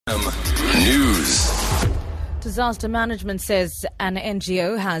FM News. Disaster Management says an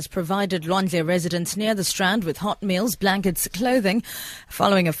NGO has provided Lwandle residents near the Strand with hot meals, blankets, clothing,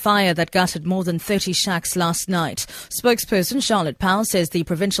 following a fire that gutted more than 30 shacks last night. Spokesperson Charlotte Powell says the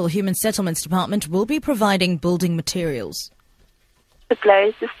Provincial Human Settlements Department will be providing building materials. The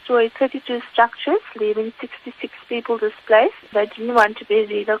blaze destroyed 32 structures, leaving 66 people displaced. They didn't want to be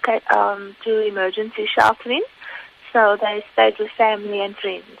relocated to emergency sheltering, so they stayed with family and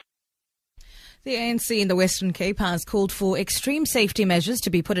friends. The ANC in the Western Cape has called for extreme safety measures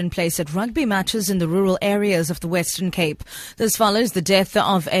to be put in place at rugby matches in the rural areas of the Western Cape. This follows the death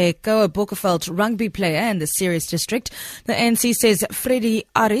of a Goa Bokkerveld rugby player in the Ceres district. The ANC says Freddy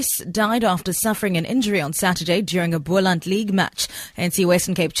Aris died after suffering an injury on Saturday during a Boland League match. ANC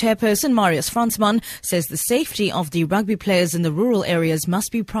Western Cape chairperson Marius Fransman says the safety of the rugby players in the rural areas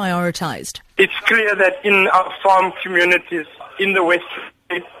must be prioritised. It's clear that in our farm communities in the Western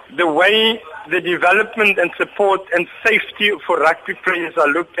Cape, the way the development and support and safety for rugby players are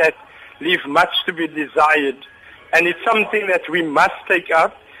looked at leave much to be desired. And it's something that we must take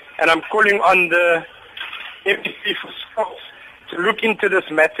up. And I'm calling on the MEC for Sports to look into this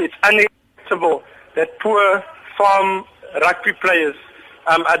matter. It's unacceptable that poor farm rugby players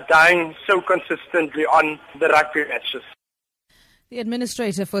are dying so consistently on the rugby matches. The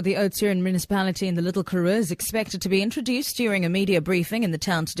administrator for the Oudtshoorn Municipality in the Little Karoo is expected to be introduced during a media briefing in the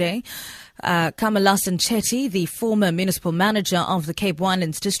town today. Kamalasen Chetty, the former Municipal Manager of the Cape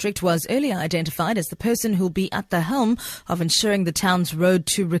Winelands District, was earlier identified as the person who will be at the helm of ensuring the town's road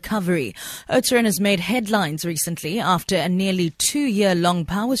to recovery. Oudtshoorn has made headlines recently after a nearly 2-year-long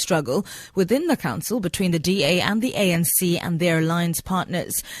power struggle within the council between the DA and the ANC and their alliance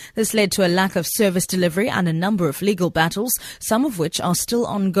partners. This led to a lack of service delivery and a number of legal battles, some of which are still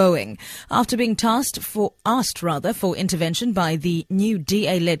ongoing. After being asked for intervention by the new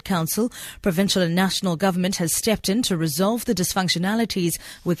DA-led council, provincial and national government has stepped in to resolve the dysfunctionalities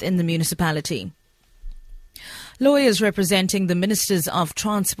within the municipality. Lawyers representing the Ministers of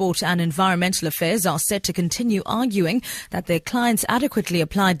Transport and Environmental Affairs are set to continue arguing that their clients adequately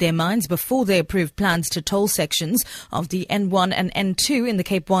applied their minds before they approved plans to toll sections of the N1 and N2 in the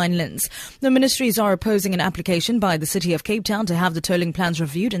Cape Winelands. The ministries are opposing an application by the City of Cape Town to have the tolling plans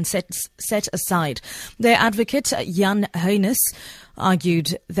reviewed and set aside. Their advocate, Jan Heines,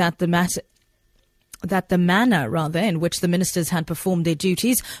 argued that the manner in which the ministers had performed their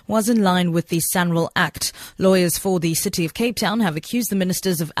duties was in line with the SANRAL Act. Lawyers for the City of Cape Town have accused the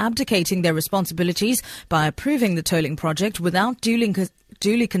ministers of abdicating their responsibilities by approving the tolling project without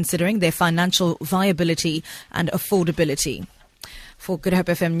duly considering their financial viability and affordability. For Good Hope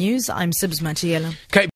FM News, I'm Sibs Matiela.